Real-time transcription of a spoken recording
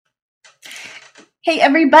Hey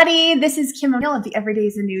everybody, this is Kim O'Neill of the Every Day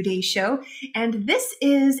is a New Day show, and this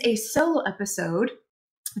is a solo episode,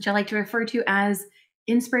 which I like to refer to as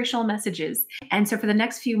inspirational messages. And so for the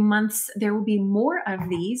next few months, there will be more of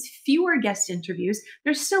these, fewer guest interviews.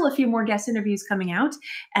 There's still a few more guest interviews coming out,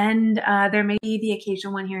 and there may be the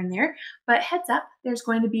occasional one here and there, but heads up, there's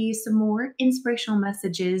going to be some more inspirational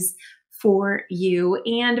messages for you.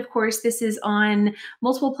 And of course, this is on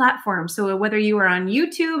multiple platforms. So whether you are on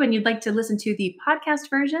YouTube and you'd like to listen to the podcast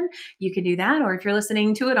version, you can do that. Or if you're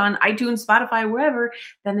listening to it on iTunes, Spotify, wherever,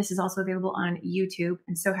 then this is also available on YouTube.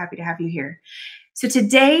 And so happy to have you here. So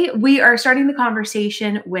today we are starting the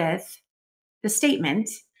conversation with the statement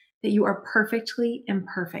that you are perfectly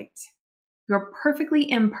imperfect. You're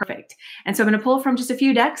perfectly imperfect. And so I'm going to pull from just a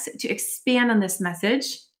few decks to expand on this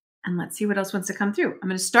message. And let's see what else wants to come through. I'm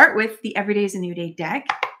going to start with the Every Day is a New Day deck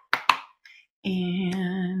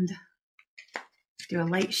and do a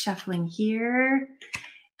light shuffling here.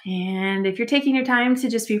 And if you're taking your time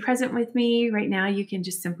to just be present with me right now, you can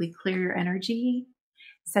just simply clear your energy,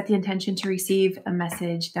 set the intention to receive a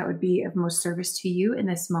message that would be of most service to you in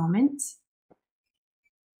this moment.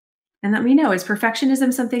 And let me know, is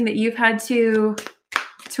perfectionism something that you've had to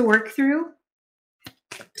work through,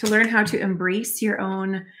 to learn how to embrace your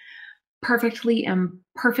own perfectly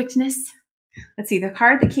imperfectness? Let's see, the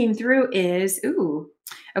card that came through is,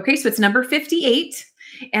 okay, so it's number 58.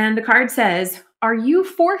 And the card says, are you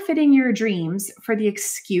forfeiting your dreams for the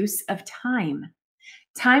excuse of time?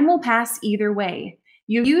 Time will pass either way.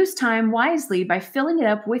 You use time wisely by filling it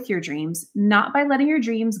up with your dreams, not by letting your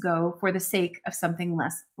dreams go for the sake of something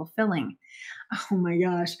less fulfilling. Oh my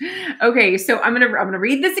gosh. Okay, so I'm gonna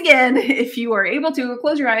read this again. If you are able to,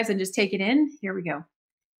 close your eyes and just take it in. Here we go.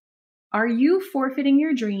 Are you forfeiting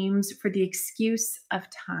your dreams for the excuse of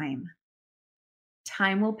time?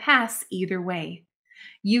 Time will pass either way.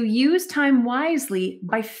 You use time wisely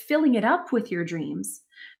by filling it up with your dreams,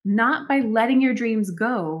 not by letting your dreams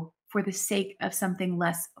go for the sake of something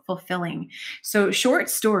less fulfilling. So, short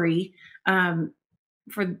story. I'm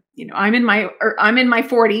in my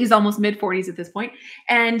 40s, almost mid 40s at this point,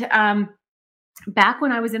 and back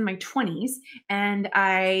when I was in my 20s, and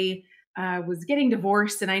I was getting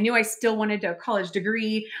divorced and I knew I still wanted a college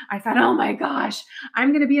degree, I thought, oh my gosh, I'm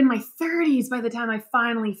going to be in my 30s by the time I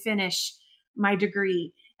finally finish my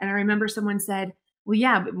degree. And I remember someone said, well,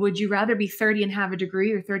 yeah, but would you rather be 30 and have a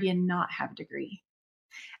degree or 30 and not have a degree?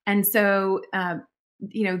 And so,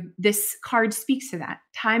 this card speaks to that.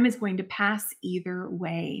 Time is going to pass either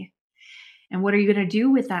way. And what are you going to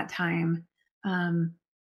do with that time?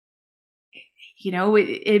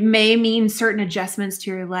 It may mean certain adjustments to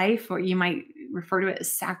your life, or you might refer to it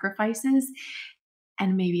as sacrifices,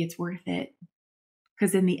 and maybe it's worth it.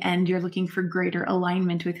 Because in the end, you're looking for greater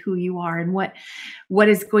alignment with who you are and what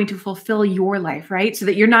is going to fulfill your life, right? So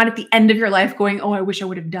that you're not at the end of your life going, oh, I wish I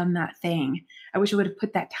would have done that thing. I wish I would have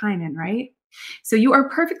put that time in, right? So you are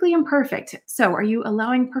perfectly imperfect. So are you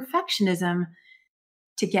allowing perfectionism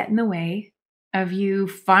to get in the way of you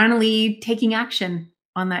finally taking action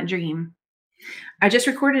on that dream? I just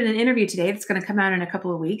recorded an interview today that's going to come out in a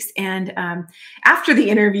couple of weeks. And after the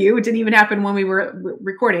interview, it didn't even happen when we were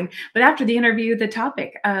recording, but after the interview, the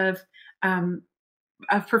topic of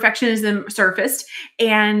perfectionism surfaced,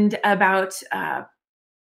 and about, oh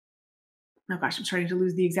gosh, I'm starting to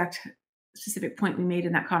lose the exact specific point we made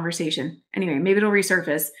in that conversation. Anyway, maybe it'll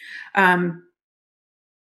resurface. Oh,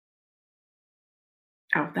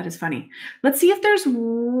 that is funny. Let's see if there's,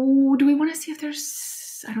 do we want to see if there's,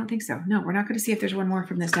 I don't think so. No, we're not going to see if there's one more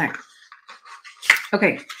from this deck.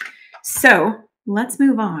 Okay, so let's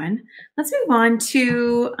move on. Let's move on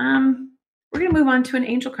to, we're going to move on to an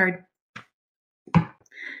angel card.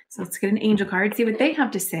 So let's get an angel card, see what they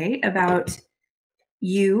have to say about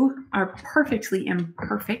you are perfectly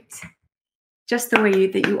imperfect, just the way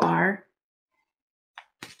that you are.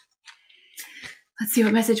 Let's see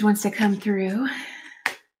what message wants to come through.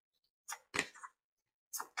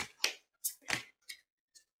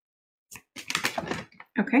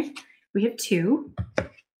 Okay, we have two.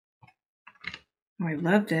 Oh, I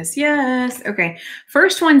love this. Yes. Okay.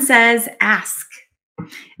 First one says, ask.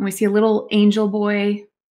 And we see a little angel boy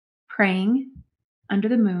praying under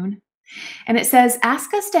the moon. And it says,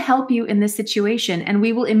 ask us to help you in this situation, and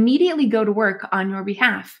we will immediately go to work on your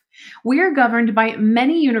behalf. We are governed by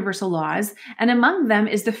many universal laws, and among them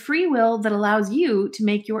is the free will that allows you to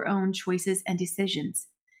make your own choices and decisions.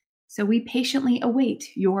 So we patiently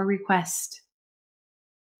await your request.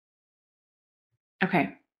 Okay.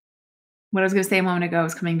 What I was going to say a moment ago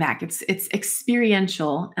is coming back. It's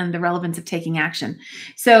experiential and the relevance of taking action.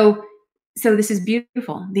 So So this is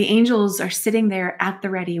beautiful. The angels are sitting there at the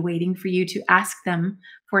ready, waiting for you to ask them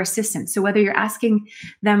for assistance. So whether you're asking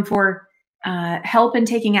them for help in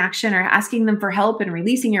taking action, or asking them for help in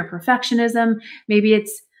releasing your perfectionism, maybe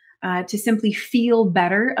it's to simply feel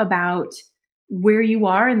better about where you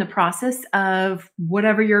are in the process of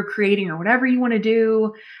whatever you're creating or whatever you want to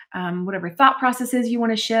do, whatever thought processes you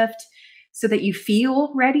want to shift, so that you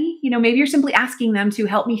feel ready. Maybe you're simply asking them to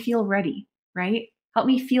help me feel ready, right? Help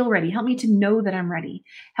me feel ready. Help me to know that I'm ready.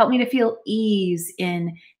 Help me to feel ease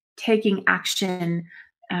in taking action,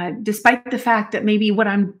 despite the fact that maybe what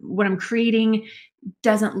I'm creating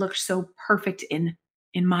doesn't look so perfect in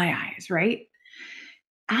my eyes, right?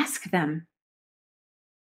 Ask them,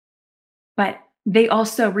 but they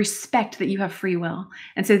also respect that you have free will,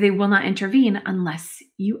 and so they will not intervene unless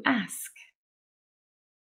you ask.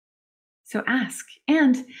 So ask.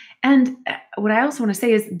 And what I also want to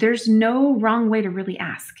say is there's no wrong way to really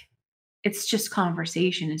ask. It's just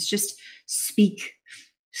conversation. It's just speak,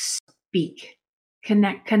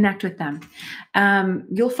 connect with them.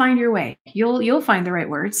 You'll find your way. You'll find the right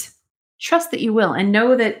words. Trust that you will, and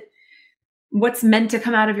know that what's meant to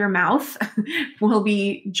come out of your mouth will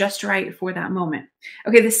be just right for that moment.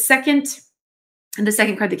 Okay, the second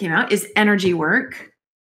card that came out is energy work.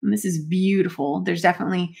 And this is beautiful. There's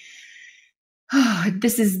definitely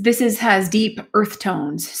this has deep earth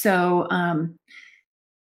tones. So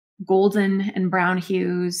golden and brown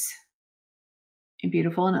hues, and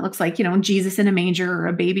beautiful. And it looks like, Jesus in a manger, or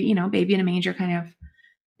a baby, baby in a manger kind of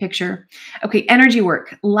picture. Okay, energy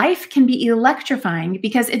work. Life can be electrifying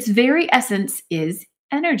because its very essence is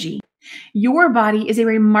energy. Your body is a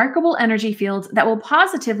remarkable energy field that will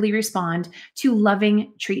positively respond to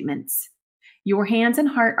loving treatments. Your hands and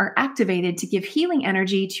heart are activated to give healing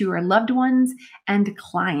energy to your loved ones and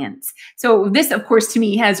clients. So this, of course, to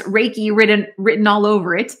me has Reiki written all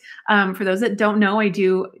over it. For those that don't know, I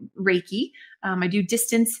do Reiki. I do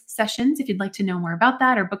distance sessions. If you'd like to know more about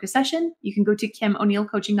that or book a session, you can go to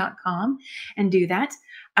KimO'NeillCoaching.com and do that.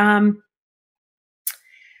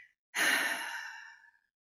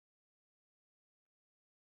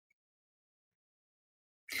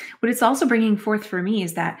 What it's also bringing forth for me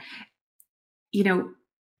is that, if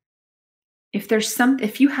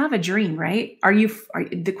you have a dream, right?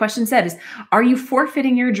 The question said is, are you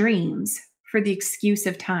forfeiting your dreams for the excuse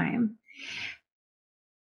of time?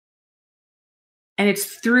 And it's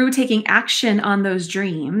through taking action on those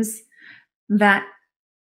dreams that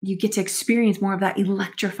you get to experience more of that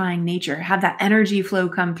electrifying nature, have that energy flow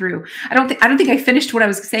come through. I don't think I finished what I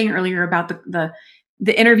was saying earlier about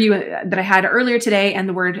the interview that I had earlier today, and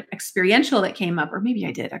the word experiential that came up, or maybe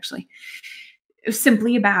I did actually. It was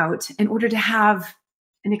simply about, in order to have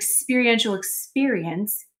an experiential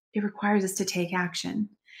experience, it requires us to take action,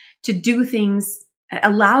 to do things,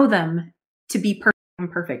 allow them to be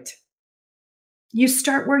perfect. You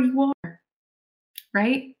start where you are,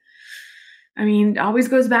 right? I mean, it always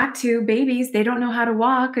goes back to babies. They don't know how to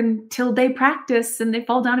walk until they practice, and they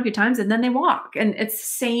fall down a few times and then they walk. And it's the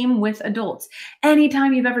same with adults.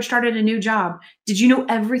 Anytime you've ever started a new job, did you know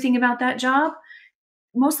everything about that job?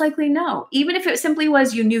 Most likely no. Even if it simply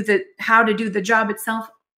was you knew how to do the job itself,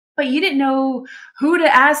 but you didn't know who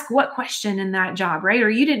to ask what question in that job, right? Or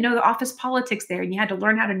you didn't know the office politics there, and you had to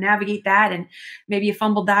learn how to navigate that, and maybe you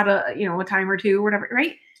fumbled that a time or two or whatever,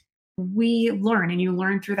 right? We learn, and you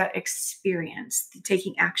learn through that experience,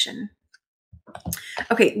 taking action.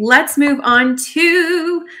 Okay, let's move on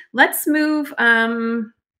to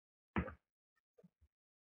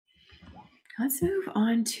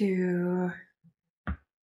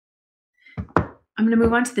I'm going to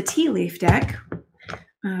move on to the tea leaf deck.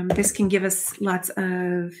 This can give us lots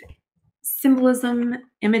of symbolism,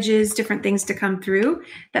 images, different things to come through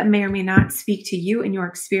that may or may not speak to you and your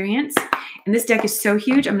experience. And this deck is so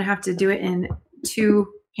huge, I'm going to have to do it in 2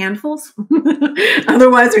 handfuls.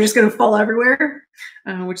 Otherwise, they're just going to fall everywhere,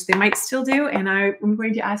 which they might still do. And I'm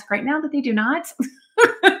going to ask right now that they do not.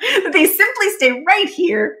 That they simply stay right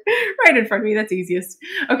here, right in front of me. That's easiest.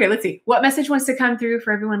 Okay, let's see. What message wants to come through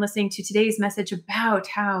for everyone listening to today's message about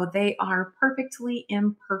how they are perfectly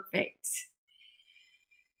imperfect?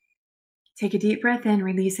 Take a deep breath in,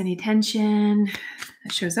 release any tension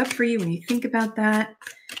that shows up for you when you think about that.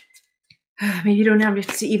 Maybe you don't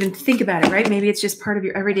have to even think about it, right? Maybe it's just part of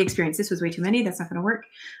your everyday experience. This was way too many. That's not going to work.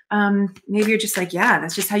 Maybe you're just like, yeah,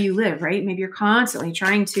 that's just how you live, right? Maybe you're constantly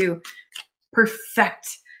trying to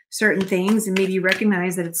perfect certain things, and maybe you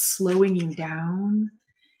recognize that it's slowing you down,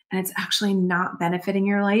 and it's actually not benefiting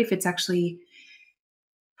your life. It's actually,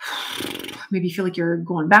 maybe you feel like you're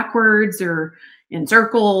going backwards or in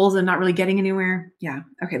circles and not really getting anywhere. Yeah.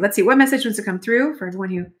 Okay. Let's see what message wants to come through for everyone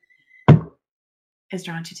who is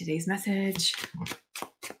drawn to today's message?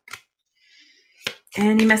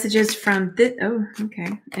 Any messages from this? Oh, okay.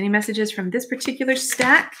 Any messages from this particular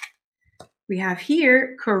stack? We have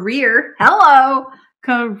here career. Hello,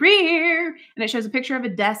 career. And it shows a picture of a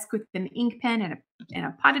desk with an ink pen and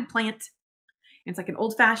a potted plant. It's like an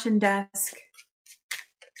old-fashioned desk.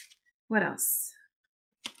 What else?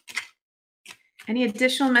 Any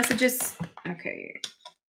additional messages? Okay.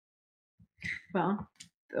 Well,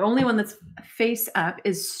 the only one that's face up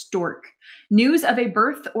is stork. News of a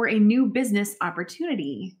birth or a new business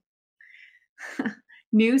opportunity.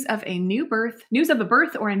 News of a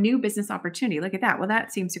birth or a new business opportunity. Look at that. Well,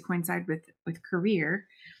 that seems to coincide with career.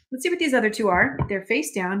 Let's see what these other two are. They're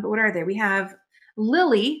face down, but what are they? We have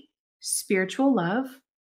lily, spiritual love.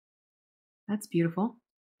 That's beautiful.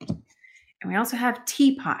 And we also have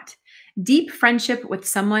teapot, deep friendship with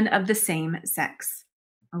someone of the same sex.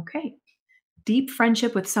 Okay. Deep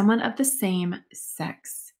friendship with someone of the same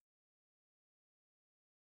sex.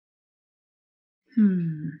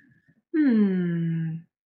 I'm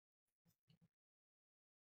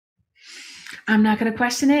not going to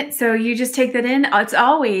question it. So you just take that in. It's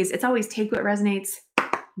always take what resonates,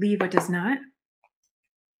 leave what does not.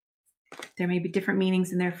 There may be different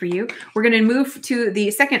meanings in there for you. We're going to move to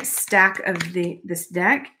the second stack of this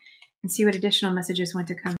deck and see what additional messages want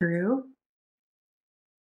to come through.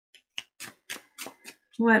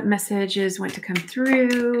 What messages want to come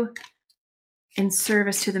through in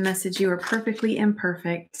service to the message, you are perfectly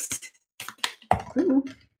imperfect. Ooh.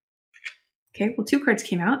 Okay, well, 2 cards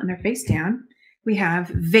came out and they're face down. We have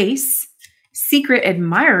vase, secret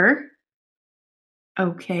admirer.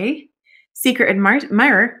 Okay, secret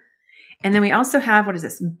admirer. And then we also have, what is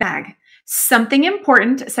this? Bag. Something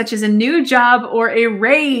important, such as a new job or a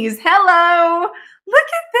raise. Hello, look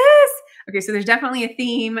at this. Okay, so there's definitely a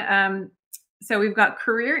theme. So we've got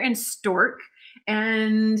career and stork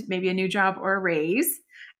and maybe a new job or a raise.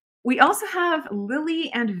 We also have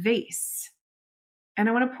lily and vase. And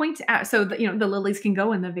I want to point out, so that, the lilies can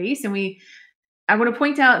go in the vase. And I want to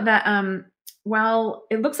point out that while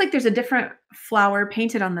it looks like there's a different flower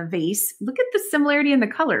painted on the vase, look at the similarity in the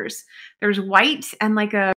colors. There's white and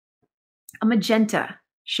like a magenta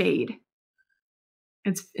shade.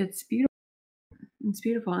 It's beautiful. It's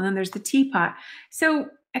beautiful. And then there's the teapot. So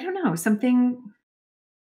I don't know, something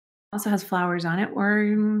also has flowers on it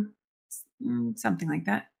or something like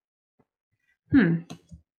that. Do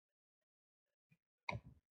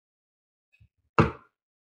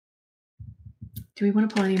we want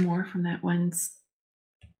to pull any more from that one?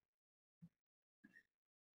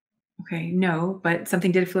 Okay, no, but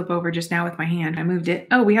something did flip over just now with my hand. I moved it.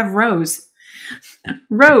 Oh, we have rose.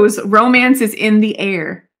 Rose, romance is in the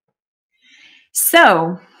air.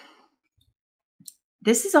 So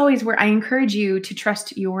this is always where I encourage you to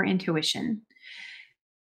trust your intuition.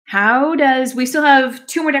 We still have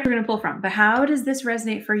 2 more decks we're going to pull from, but how does this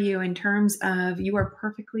resonate for you in terms of you are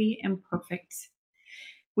perfectly imperfect?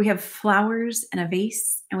 We have flowers and a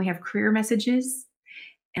vase, and we have career messages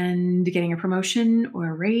and getting a promotion or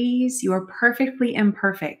a raise. You are perfectly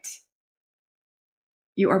imperfect.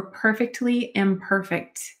 You are perfectly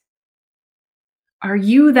imperfect. Are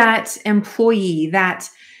you that employee, that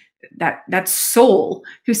soul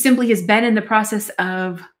who simply has been in the process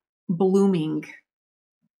of blooming,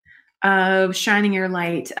 of shining your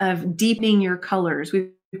light, of deepening your colors?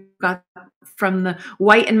 We've got from the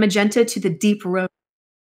white and magenta to the deep rose.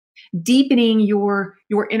 Deepening your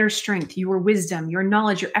inner strength, your wisdom, your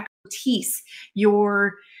knowledge, your expertise,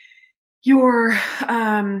 your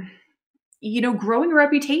growing a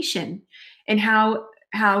reputation and how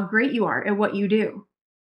great you are at what you do.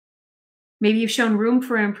 Maybe you've shown room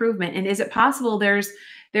for improvement. And is it possible there's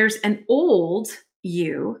an old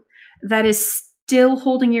you that is still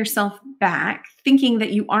holding yourself back, thinking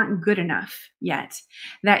that you aren't good enough yet,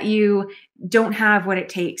 that you don't have what it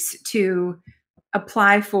takes to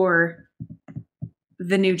apply for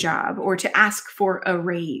the new job or to ask for a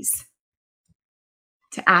raise?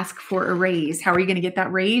 How are you going to get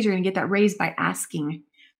that raise? You're going to get that raise by asking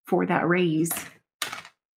for that raise.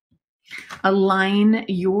 Align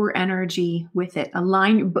your energy with it.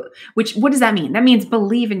 What does that mean? That means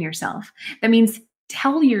believe in yourself. That means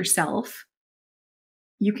tell yourself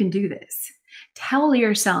you can do this. Tell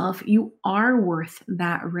yourself you are worth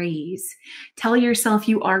that raise. Tell yourself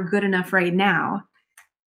you are good enough right now.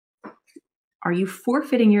 Are you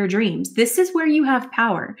forfeiting your dreams? This is where you have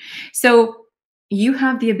power. So you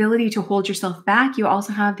have the ability to hold yourself back. You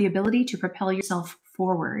also have the ability to propel yourself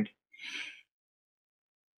forward.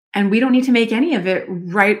 And we don't need to make any of it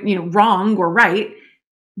right, wrong or right.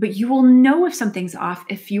 But you will know if something's off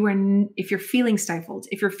if you're feeling stifled,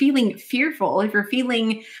 if you're feeling fearful, if you're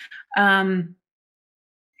feeling,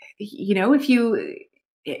 if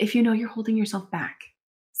you know you're holding yourself back,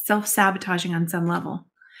 self-sabotaging on some level.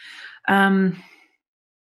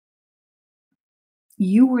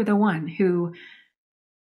 You were the one who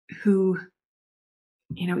you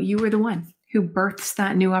were the one who births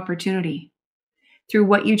that new opportunity through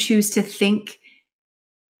what you choose to think,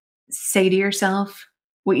 say to yourself,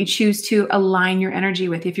 what you choose to align your energy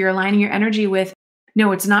with. If you're aligning your energy with,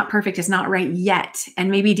 no, it's not perfect, it's not right yet,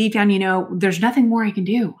 and maybe deep down, there's nothing more I can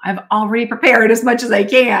do. I've already prepared as much as I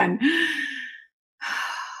can.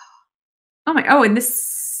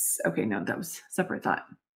 Okay, no, that was separate thought.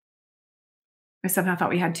 I somehow thought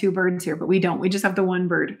we had two birds here, but we don't. We just have the one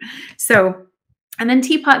bird. So, and then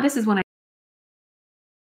teapot, this is when I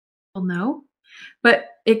will know, but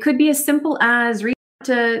it could be as simple as reaching out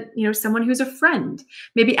to, someone who's a friend,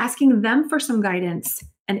 maybe asking them for some guidance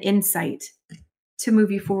and insight to move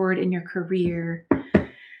you forward in your career.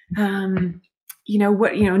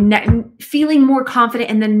 Feeling more confident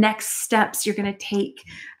in the next steps you're going to take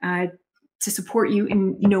to support you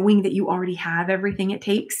in knowing that you already have everything it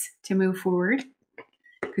takes to move forward,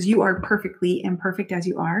 because you are perfectly imperfect as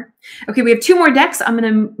you are. Okay, we have two more decks. I'm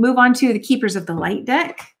going to move on to the Keepers of the Light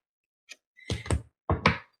deck.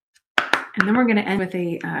 And then we're going to end with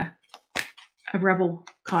a Rebel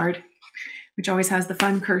card, which always has the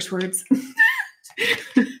fun curse words.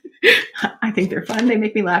 I think they're fun. They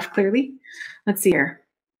make me laugh, clearly. Let's see here.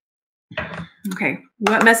 Okay,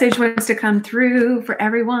 what message wants to come through for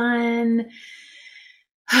everyone?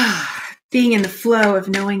 Being in the flow of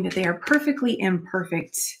knowing that they are perfectly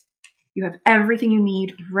imperfect. You have everything you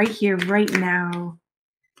need right here, right now.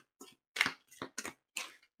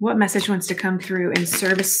 What message wants to come through in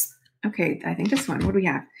service? Okay, I think this one. What do we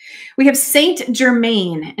have? We have Saint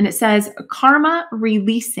Germain, and it says, karma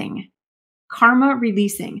releasing. Karma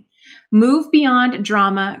releasing. Move beyond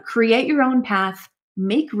drama, create your own path,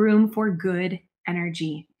 make room for good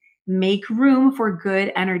energy. Make room for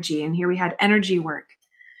good energy. And here we had energy work.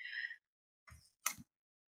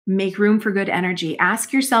 Make room for good energy.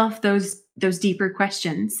 Ask yourself those deeper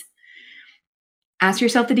questions. Ask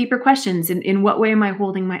yourself the deeper questions. In what way am I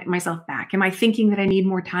holding myself back? Am I thinking that I need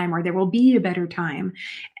more time or there will be a better time?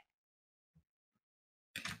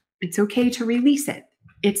 It's okay to release it.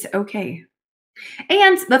 It's okay.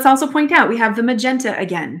 And let's also point out, we have the magenta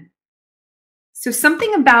again. So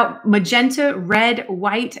something about magenta, red,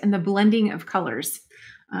 white, and the blending of colors,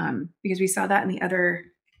 because we saw that in the other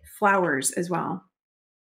flowers as well.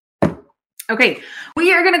 Okay,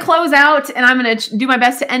 we are going to close out, and I'm going to do my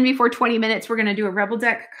best to end before 20 minutes. We're going to do a Rebel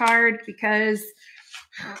deck card because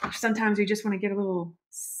sometimes we just want to get a little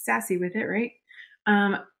sassy with it, right?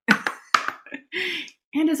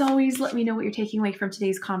 And as always, let me know what you're taking away from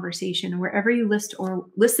today's conversation. Wherever you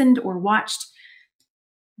listened or watched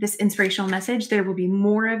this inspirational message, there will be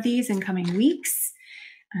more of these in coming weeks.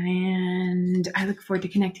 And I look forward to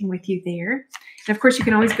connecting with you there. And of course, you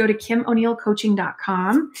can always go to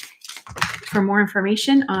KimO'NeillCoaching.com for more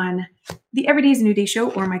information on the Everyday is a New Day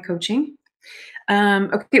show or my coaching.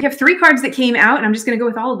 Okay, we have 3 cards that came out, and I'm just going to go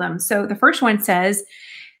with all of them. So the first one says,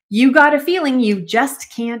 you got a feeling you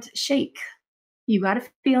just can't shake. You got a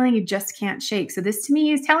feeling you just can't shake. So this to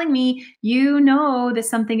me is telling me, that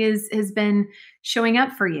something has been showing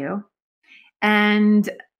up for you, and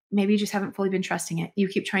maybe you just haven't fully been trusting it. You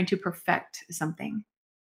keep trying to perfect something.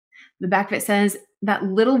 The back of it says, that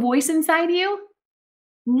little voice inside you,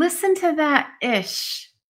 listen to that ish.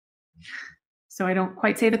 So I don't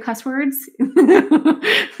quite say the cuss words.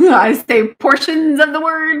 I say portions of the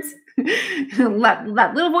words. Let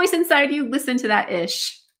that little voice inside you, listen to that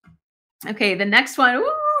ish. Okay, the next one.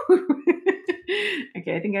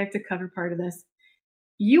 Okay, I think I have to cover part of this.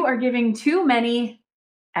 You are giving too many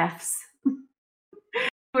Fs.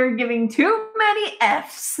 We're giving too many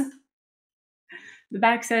Fs. The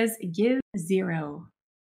back says, give 0.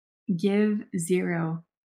 Give 0.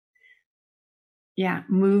 Yeah,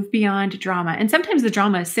 move beyond drama. And sometimes the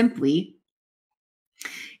drama is simply,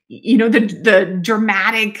 the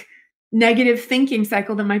dramatic negative thinking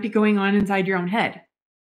cycle that might be going on inside your own head,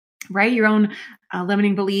 right? Your own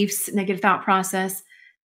limiting beliefs, negative thought process.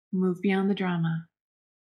 Move beyond the drama.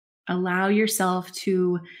 Allow yourself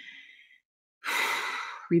to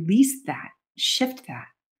release that, shift that.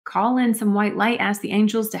 Call in some white light, ask the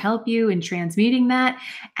angels to help you in transmuting that,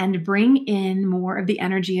 and bring in more of the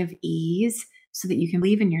energy of ease so that you can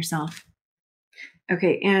believe in yourself.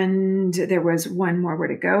 Okay, and there was one more. Where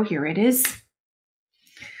to go? Here it is.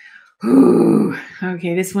 Ooh,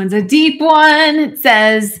 okay, this one's a deep one. It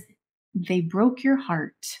says, They broke your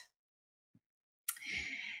heart.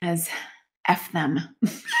 As F them.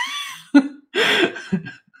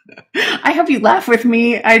 I hope you laugh with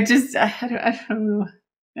me. I don't know.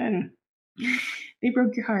 I don't They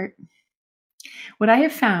broke your heart. What I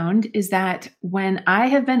have found is that when I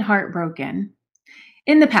have been heartbroken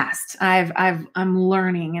in the past, I'm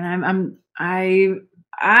learning, and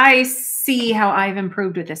I see how I've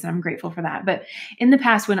improved with this, and I'm grateful for that. But in the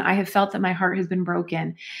past, when I have felt that my heart has been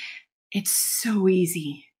broken, it's so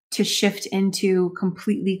easy to shift into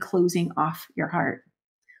completely closing off your heart,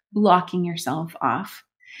 blocking yourself off,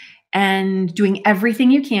 and doing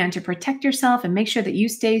everything you can to protect yourself and make sure that you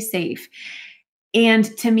stay safe. And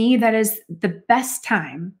to me, that is the best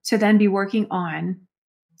time to then be working on,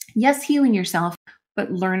 yes, healing yourself,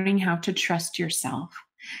 but learning how to trust yourself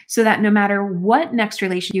so that no matter what next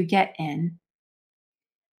relation you get in,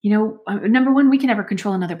 number one, we can never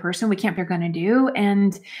control another person. We can't, they're going to do.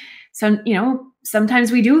 And so,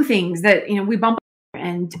 sometimes we do things that, we bump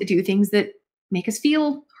and do things that make us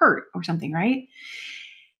feel hurt or something, right?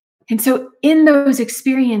 And so in those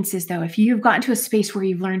experiences, though, if you've gotten to a space where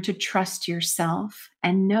you've learned to trust yourself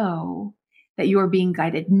and know that you are being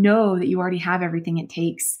guided, know that you already have everything it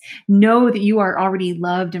takes, know that you are already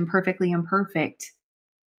loved and perfectly imperfect,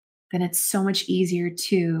 then it's so much easier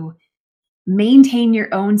to maintain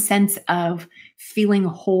your own sense of feeling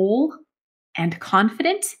whole and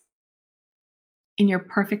confident in your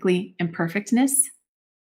perfectly imperfectness,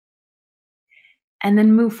 and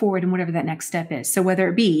then move forward in whatever that next step is. So whether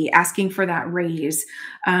it be asking for that raise,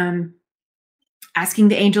 asking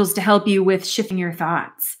the angels to help you with shifting your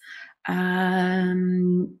thoughts,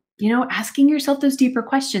 asking yourself those deeper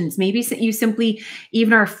questions. Maybe you simply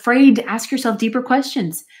even are afraid to ask yourself deeper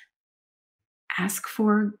questions. Ask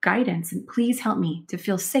for guidance and please help me to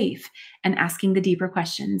feel safe and asking the deeper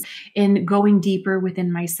questions and going deeper within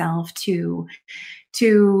myself to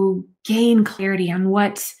gain clarity on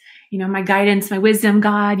what, my guidance, my wisdom,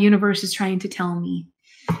 God, universe is trying to tell me.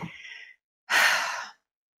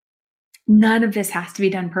 None of this has to be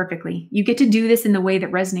done perfectly. You get to do this in the way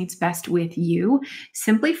that resonates best with you.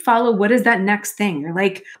 Simply follow what is that next thing. You're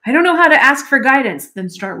like, I don't know how to ask for guidance. Then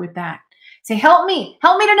start with that. Say, help me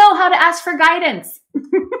to know how to ask for guidance.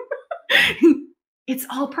 It's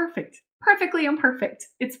all perfect, perfectly imperfect.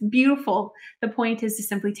 It's beautiful. The point is to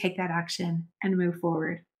simply take that action and move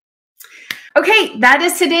forward. Okay, that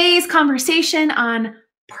is today's conversation on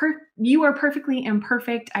you are perfectly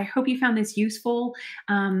imperfect. I hope you found this useful.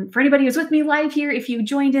 For anybody who's with me live here, if you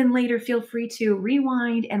joined in later, feel free to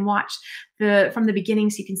rewind and watch from the beginning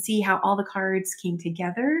so you can see how all the cards came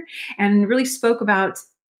together and really spoke about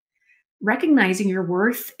recognizing your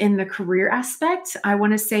worth in the career aspect. I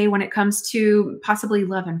want to say when it comes to possibly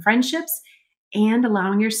love and friendships, and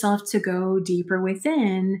allowing yourself to go deeper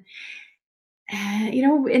within,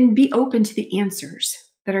 and be open to the answers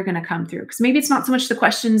that are going to come through. Because maybe it's not so much the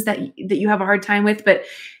questions that you have a hard time with, but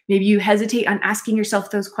maybe you hesitate on asking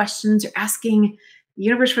yourself those questions or asking the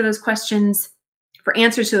universe for those questions, for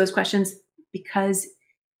answers to those questions, because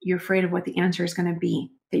you're afraid of what the answer is going to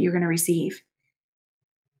be that you're going to receive.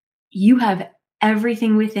 You have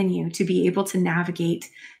everything within you to be able to navigate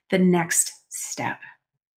the next step.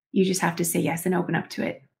 You just have to say yes and open up to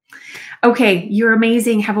it. Okay, you're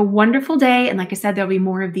amazing. Have a wonderful day. And like I said, there'll be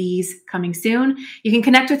more of these coming soon. You can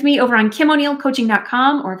connect with me over on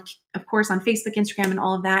KimO'NeillCoaching.com or, of course, on Facebook, Instagram, and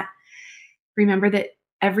all of that. Remember that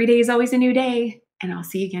every day is always a new day, and I'll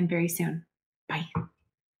see you again very soon. Bye.